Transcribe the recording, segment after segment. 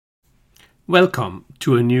Welcome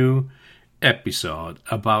to a new episode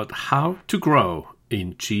about how to grow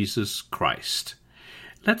in Jesus Christ.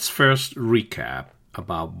 Let's first recap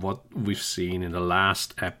about what we've seen in the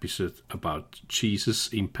last episode about Jesus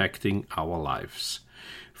impacting our lives.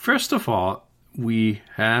 First of all, we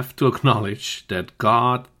have to acknowledge that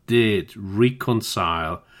God did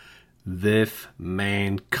reconcile with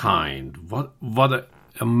mankind. What an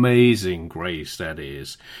amazing grace that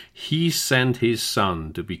is. He sent his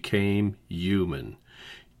Son to become human.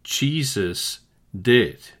 Jesus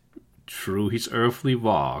did, through his earthly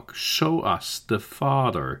walk, show us the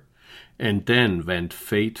Father, and then went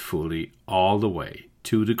faithfully all the way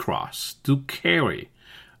to the cross to carry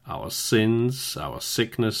our sins, our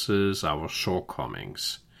sicknesses, our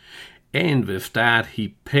shortcomings. And with that, he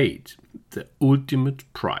paid the ultimate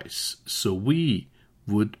price so we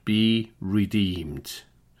would be redeemed.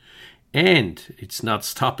 And it's not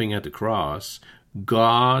stopping at the cross.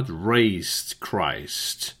 God raised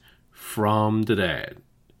Christ from the dead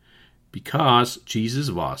because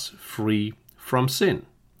Jesus was free from sin.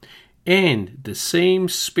 And the same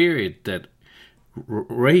Spirit that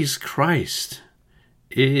raised Christ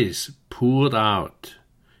is poured out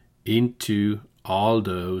into all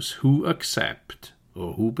those who accept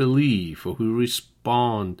or who believe or who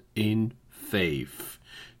respond in faith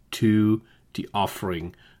to the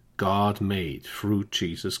offering God made through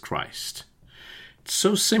Jesus Christ. It's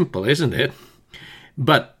so simple, isn't it?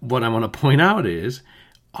 But what I want to point out is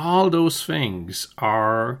all those things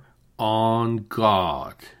are on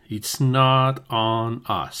God. It's not on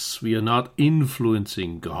us. We are not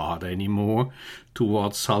influencing God anymore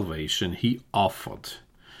towards salvation. He offered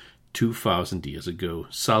 2,000 years ago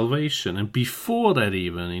salvation. And before that,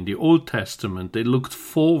 even in the Old Testament, they looked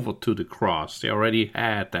forward to the cross. They already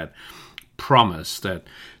had that promise that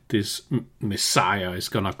this Messiah is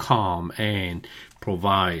going to come and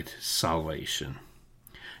provide salvation.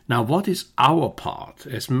 Now, what is our part?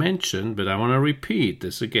 As mentioned, but I want to repeat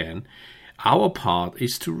this again, our part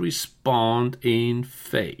is to respond in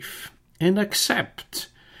faith and accept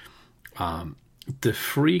the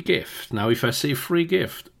free gift. Now, if I say free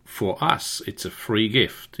gift, for us, it's a free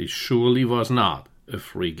gift. It surely was not a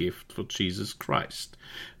free gift for Jesus Christ,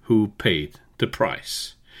 who paid the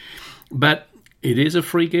price. But it is a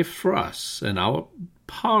free gift for us, and our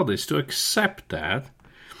part is to accept that,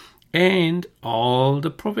 and all the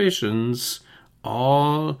provisions,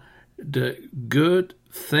 all the good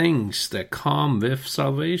things that come with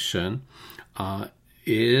salvation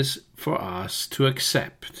is for us to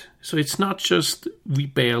accept. So it's not just we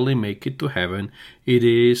barely make it to heaven, it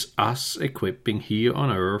is us equipping here on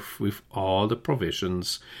earth with all the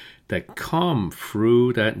provisions that come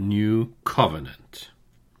through that new covenant.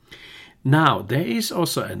 Now, there is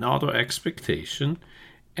also another expectation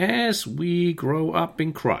as we grow up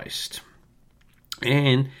in Christ,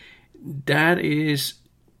 and that is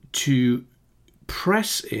to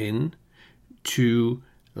press in to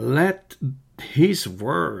let His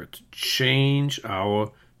Word change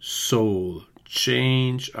our soul,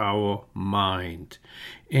 change our mind.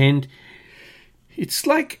 And it's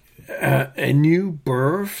like a new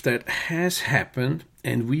birth that has happened,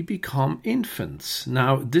 and we become infants.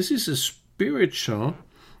 Now, this is a spiritual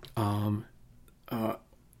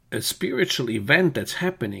event that's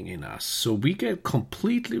happening in us. So we get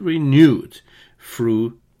completely renewed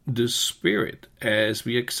through the Spirit as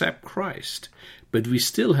we accept Christ. But we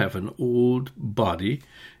still have an old body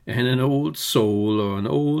and an old soul or an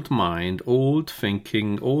old mind, old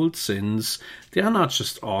thinking, old sins. They are not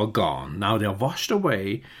just all gone. Now they're washed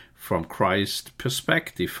away from Christ's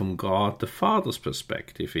perspective, from God the Father's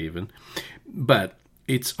perspective even. But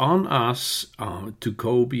it's on us to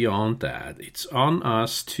go beyond that. It's on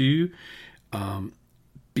us to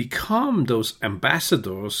become those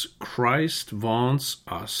ambassadors Christ wants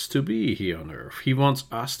us to be here on earth. He wants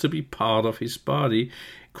us to be part of His body.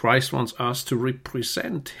 Christ wants us to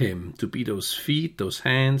represent Him, to be those feet, those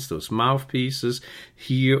hands, those mouthpieces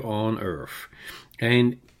here on earth.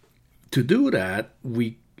 And to do that,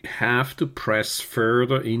 we have to press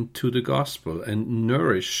further into the gospel and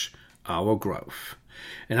nourish our growth.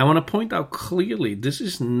 And I want to point out clearly, this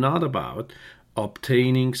is not about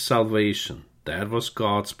obtaining salvation. That was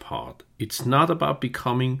God's part. It's not about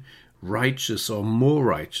becoming righteous or more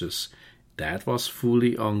righteous. That was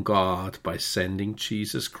fully on God by sending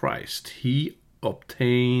Jesus Christ. He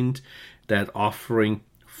obtained that offering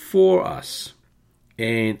for us.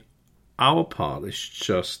 And our part is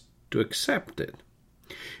just to accept it.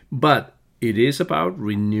 But it is about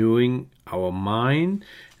renewing our mind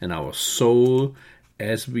and our soul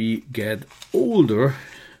as we get older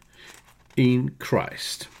in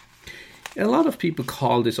Christ. A lot of people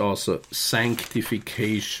call this also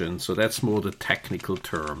sanctification, so that's more the technical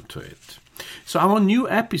term to it. So our new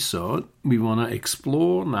episode, we want to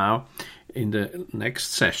explore now in the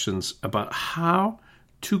next sessions about how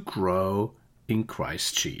to grow in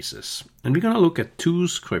Christ Jesus. And we're going to look at two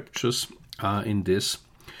scriptures in this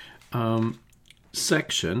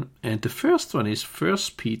section. And the first one is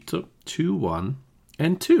 1 Peter 2:1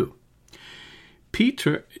 and 2.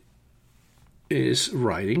 Peter is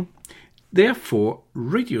writing, "Therefore,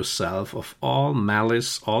 rid yourself of all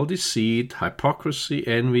malice, all deceit, hypocrisy,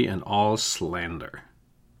 envy, and all slander."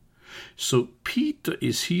 So Peter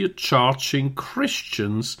is here charging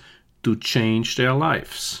Christians to change their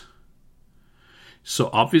lives. So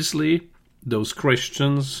obviously, those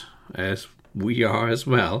Christians, as we are as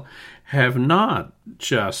well, have not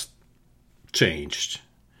just changed.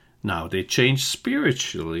 Now, they changed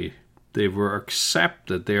spiritually. They were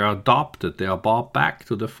accepted, they are adopted, they are brought back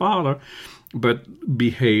to the Father. But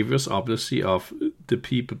behaviors, obviously, of the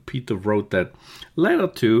people Peter wrote that letter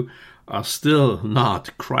to are still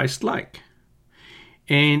not Christ-like.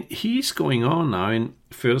 And he's going on now in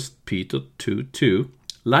 1 Peter 2:2.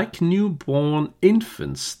 "Like newborn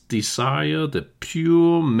infants, desire the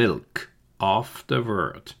pure milk of the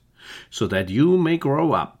word, so that you may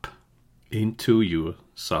grow up into your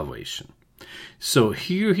salvation." So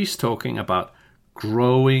here he's talking about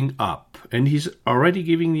growing up. And he's already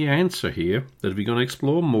giving the answer here that we're going to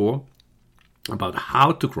explore more about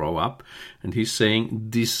how to grow up. And he's saying,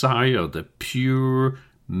 desire the pure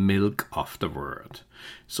milk of the word.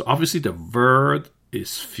 So obviously the word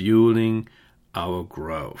is fueling our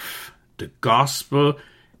growth. The gospel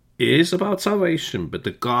is about salvation, but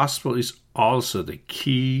the gospel is also the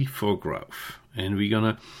key for growth. And we're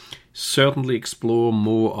going to certainly explore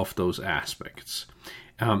more of those aspects.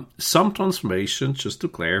 Some translations, just to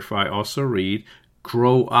clarify, also read,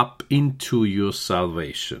 "grow up into your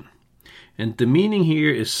salvation." And the meaning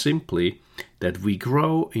here is simply that we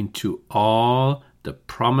grow into all the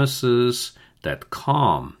promises that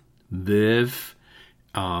come with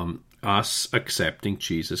us accepting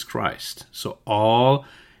Jesus Christ. So all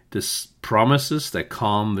the promises that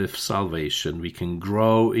come with salvation, we can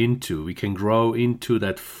grow into. We can grow into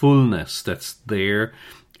that fullness that's there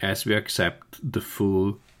as we accept the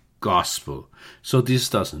full gospel. So this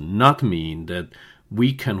does not mean that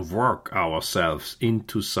we can work ourselves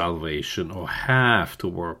into salvation or have to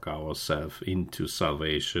work ourselves into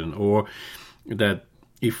salvation, or that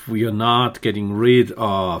if we are not getting rid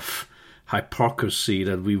of hypocrisy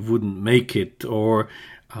that we wouldn't make it, or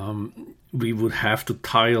we would have to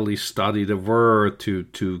tirelessly study the word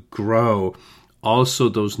to grow. Also,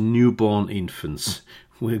 those newborn infants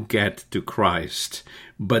will get to Christ.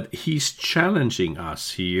 But he's challenging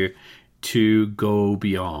us here to go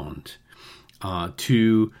beyond,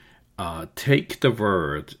 to take the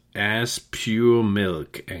word as pure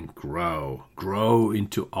milk and grow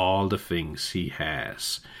into all the things he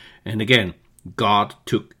has. And again, God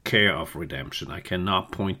took care of redemption. I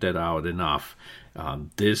cannot point that out enough.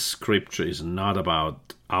 This scripture is not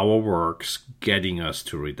about our works getting us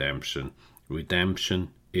to redemption. Redemption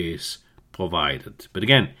is provided. But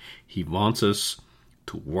again, he wants us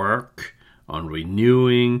to work on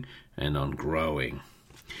renewing and on growing.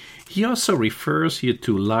 He also refers here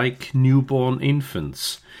to like newborn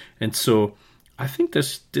infants. And so I think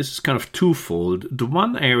this is kind of twofold. The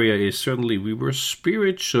one area is certainly we were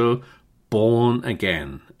spiritual born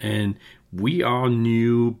again, and we are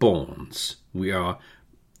newborns. We are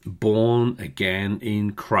born again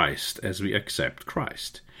in Christ as we accept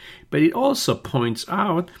Christ. But it also points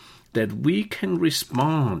out that we can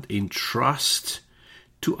respond in trust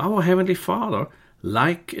to our Heavenly Father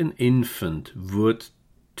like an infant would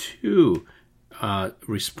to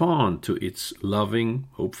respond to its loving,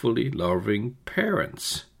 hopefully loving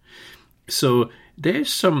parents. So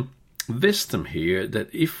there's some wisdom here that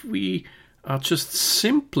if we are just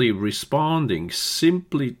simply responding,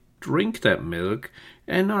 simply drink that milk,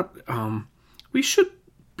 and not, we should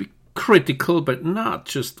be critical, but not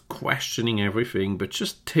just questioning everything, but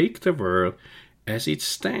just take the word as it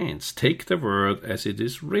stands, take the word as it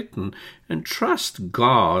is written, and trust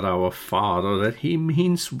God, our Father, that he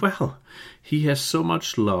means well. He has so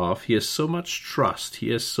much love, he has so much trust, he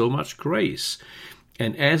has so much grace.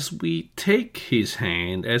 And as we take his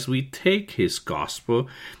hand, as we take his gospel,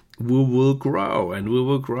 we will grow, and we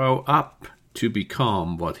will grow up to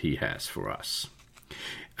become what he has for us.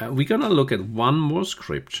 We're going to look at one more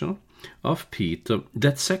scripture of Peter,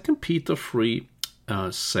 that's 2 Peter 3,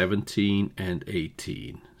 17 and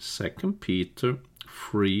 18. 2 Peter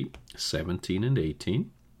 3, 17 and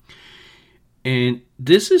 18. And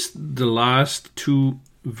this is the last two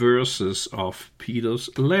verses of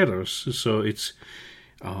Peter's letters. So it's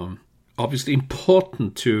obviously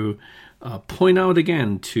important to point out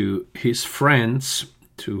again to his friends,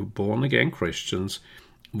 to born-again Christians,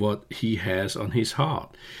 what he has on his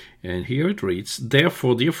heart. And here it reads,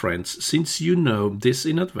 "Therefore, dear friends, since you know this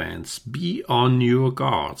in advance, be on your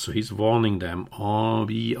guard." So he's warning them,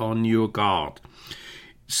 be on your guard.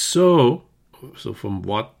 So from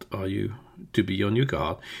what are you to be on your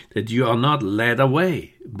guard? That you are not led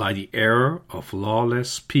away by the error of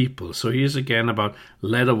lawless people. So here's again about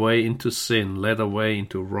led away into sin, led away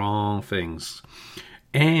into wrong things,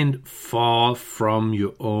 and fall from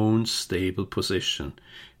your own stable position.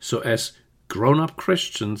 So as grown-up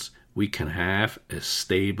Christians, we can have a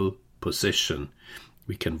stable position.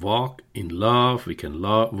 We can walk in love, we can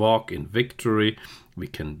walk in victory, we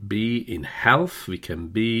can be in health, we can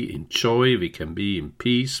be in joy, we can be in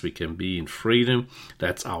peace, we can be in freedom.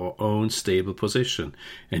 That's our own stable position.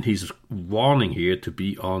 And he's warning here to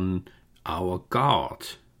be on our guard.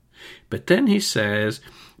 But then he says,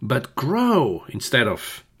 but grow, instead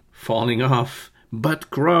of falling off, but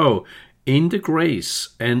grow in the grace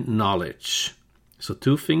and knowledge. So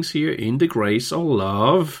two things here, in the grace or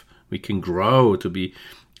love, we can grow to be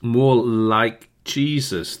more like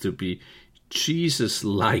Jesus, to be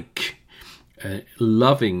Jesus-like, a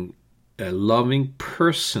loving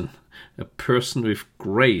person, a person with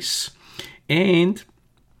grace. And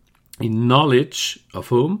in knowledge of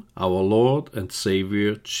whom? Our Lord and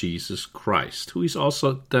Savior Jesus Christ, who is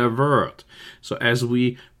also the Word. So as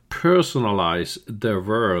we personalize the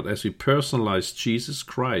Word, as we personalize Jesus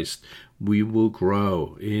Christ, we will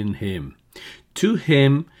grow in him. To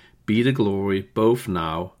him be the glory both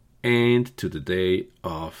now and to the day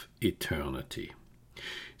of eternity.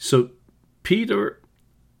 So Peter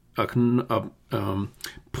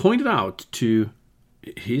pointed out to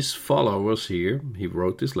his followers here, he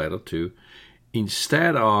wrote this letter to,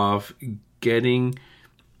 instead of getting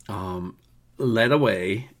led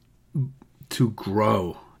away, to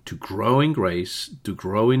grow in grace, to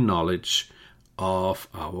grow in knowledge of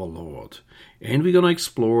our Lord. And we're going to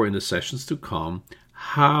explore in the sessions to come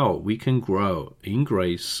how we can grow in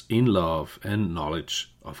grace, in love, and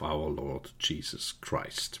knowledge of our Lord Jesus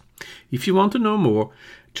Christ. If you want to know more,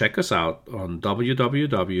 check us out on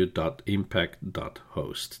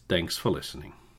www.impact.host. Thanks for listening.